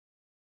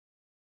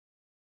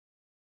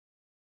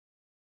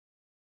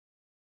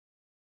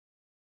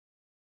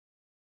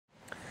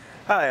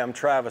Hi, I'm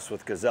Travis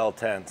with Gazelle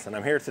Tents, and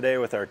I'm here today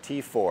with our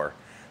T4.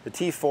 The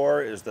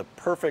T4 is the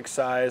perfect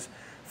size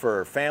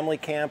for family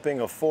camping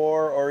of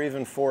 4 or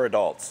even 4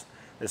 adults.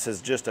 This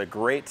is just a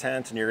great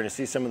tent, and you're going to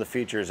see some of the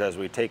features as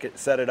we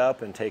set it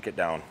up and take it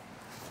down.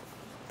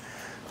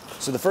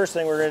 So the first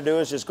thing we're going to do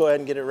is just go ahead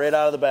and get it right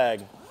out of the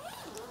bag.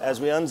 As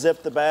we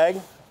unzip the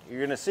bag, you're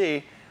going to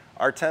see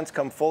our tents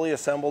come fully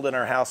assembled and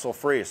are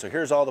hassle-free. So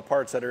here's all the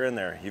parts that are in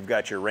there. You've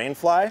got your rain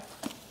fly,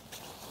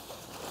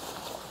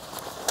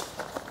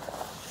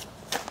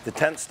 the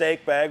tent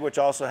stake bag, which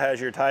also has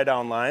your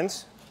tie-down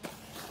lines,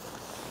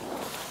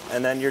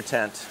 and then your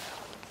tent.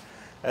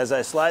 As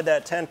I slide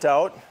that tent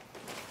out,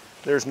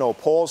 there's no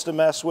poles to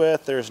mess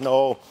with, there's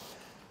no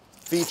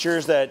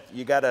features that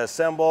you got to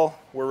assemble.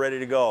 We're ready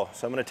to go.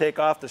 So I'm going to take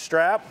off the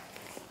strap,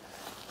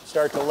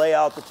 start to lay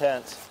out the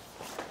tent.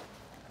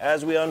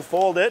 As we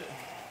unfold it,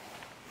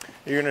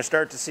 you're going to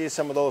start to see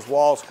some of those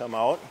walls come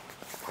out.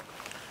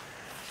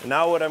 And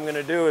now what I'm going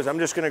to do is I'm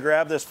just going to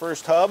grab this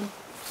first hub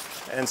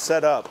and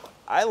set up.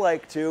 I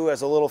like to,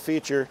 as a little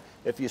feature,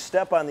 if you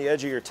step on the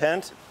edge of your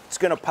tent, it's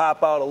going to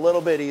pop out a little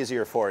bit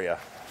easier for you.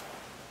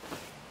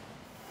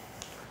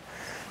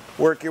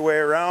 Work your way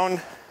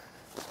around.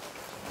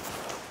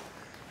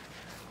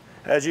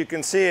 As you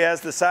can see,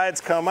 as the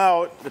sides come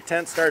out, the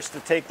tent starts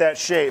to take that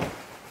shape.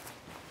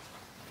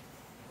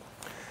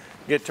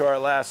 Get to our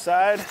last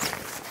side.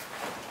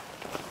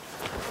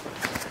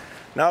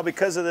 Now,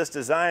 because of this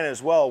design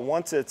as well,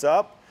 once it's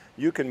up,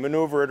 you can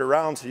maneuver it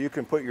around so you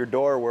can put your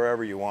door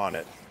wherever you want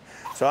it.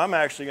 So I'm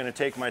actually going to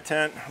take my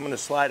tent, I'm going to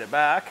slide it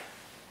back,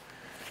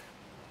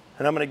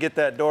 and I'm going to get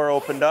that door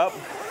opened up.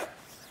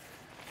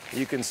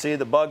 You can see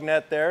the bug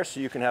net there, so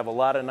you can have a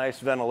lot of nice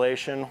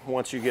ventilation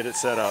once you get it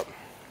set up.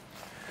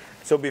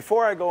 So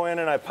before I go in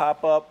and I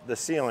pop up the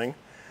ceiling,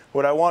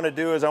 what I want to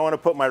do is I want to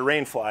put my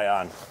rain fly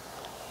on.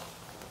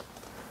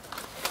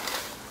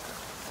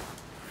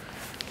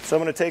 So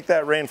I'm going to take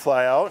that rain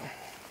fly out,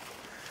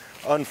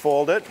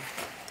 unfold it,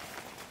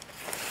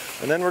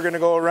 and then we're going to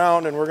go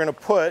around and we're going to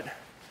put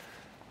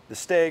the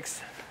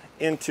stakes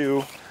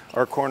into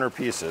our corner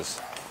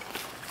pieces.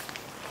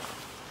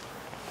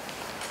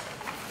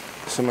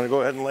 So I'm going to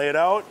go ahead and lay it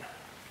out,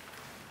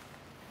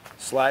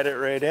 slide it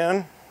right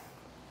in,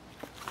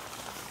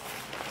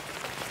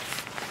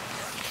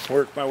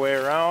 work my way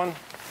around.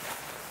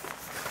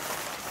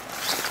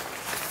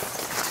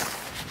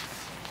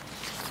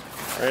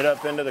 Right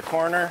up into the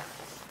corner.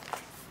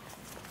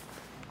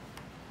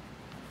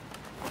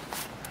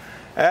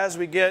 As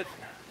we get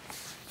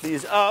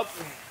these up,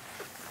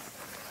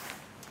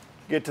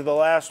 get to the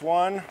last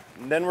one,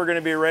 and then we're going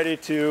to be ready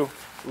to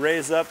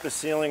raise up the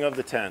ceiling of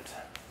the tent.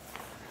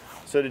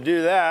 So to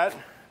do that,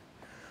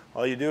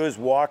 all you do is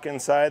walk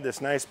inside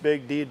this nice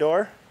big D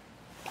door.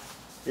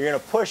 You're going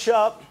to push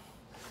up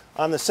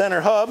on the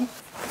center hub, and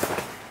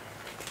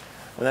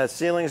that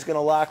ceiling is going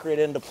to lock right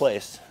into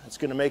place. It's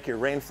going to make your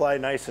rain fly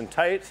nice and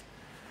tight.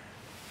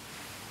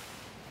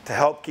 To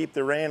help keep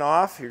the rain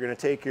off, you're going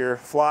to take your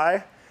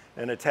fly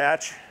and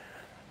attach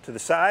to the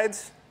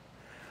sides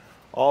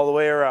all the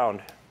way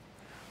around.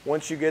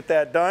 Once you get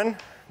that done,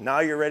 now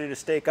you're ready to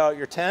stake out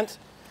your tent.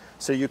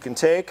 So you can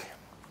take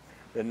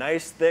the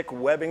nice thick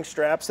webbing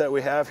straps that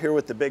we have here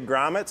with the big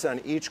grommets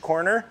on each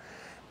corner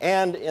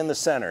and in the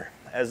center.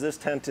 As this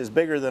tent is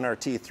bigger than our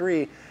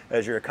T3,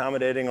 as you're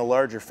accommodating a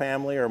larger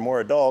family or more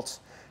adults,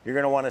 you're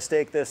going to want to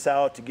stake this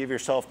out to give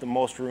yourself the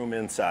most room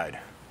inside.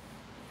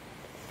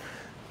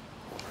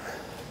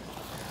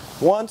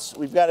 Once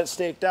we've got it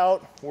staked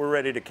out, we're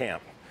ready to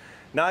camp.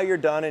 Now you're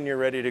done and you're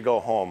ready to go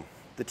home.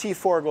 The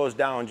T4 goes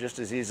down just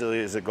as easily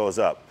as it goes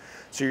up.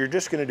 So you're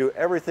just going to do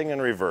everything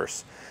in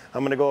reverse.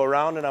 I'm going to go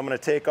around and I'm going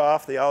to take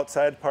off the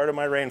outside part of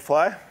my rain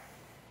fly.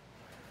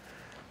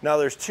 Now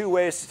there's 2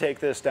 ways to take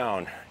this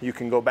down. You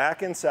can go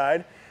back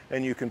inside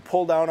and you can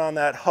pull down on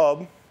that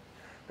hub.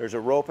 There's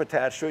a rope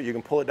attached to it. You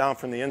can pull it down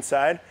from the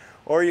inside,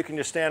 or you can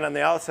just stand on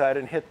the outside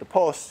and hit the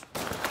post,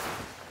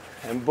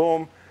 and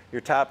boom,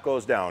 your top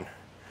goes down.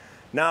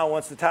 Now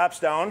once the top's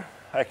down,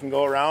 I can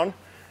go around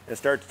and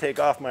start to take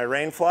off my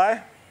rain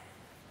fly.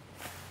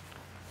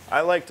 I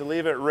like to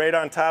leave it right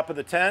on top of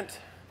the tent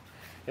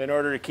in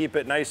order to keep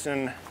it nice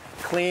and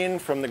clean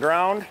from the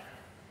ground.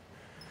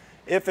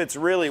 If it's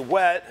really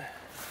wet,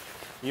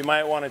 you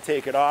might want to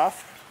take it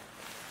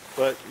off,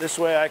 but this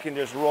way I can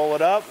just roll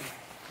it up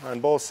on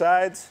both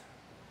sides,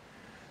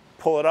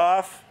 pull it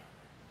off,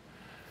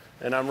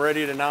 and I'm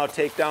ready to now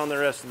take down the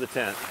rest of the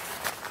tent.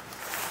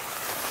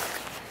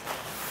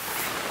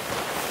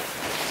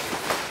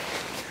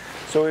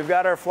 So we've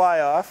got our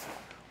fly off.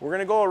 We're going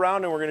to go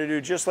around and we're going to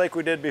do just like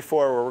we did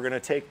before, where we're going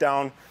to take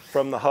down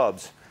from the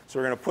hubs. So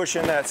we're going to push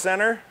in that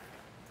center,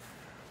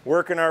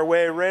 working our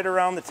way right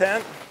around the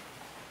tent.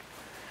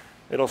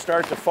 It'll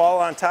start to fall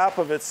on top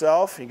of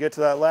itself. You get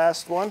to that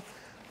last one,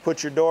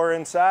 put your door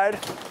inside,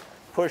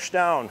 push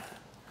down,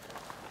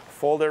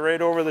 fold it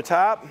right over the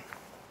top,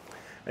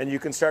 and you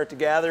can start to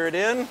gather it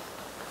in.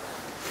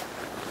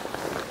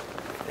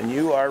 And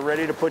you are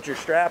ready to put your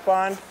strap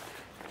on,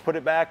 put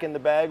it back in the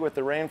bag with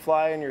the rain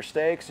fly and your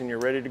stakes, and you're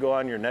ready to go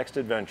on your next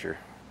adventure.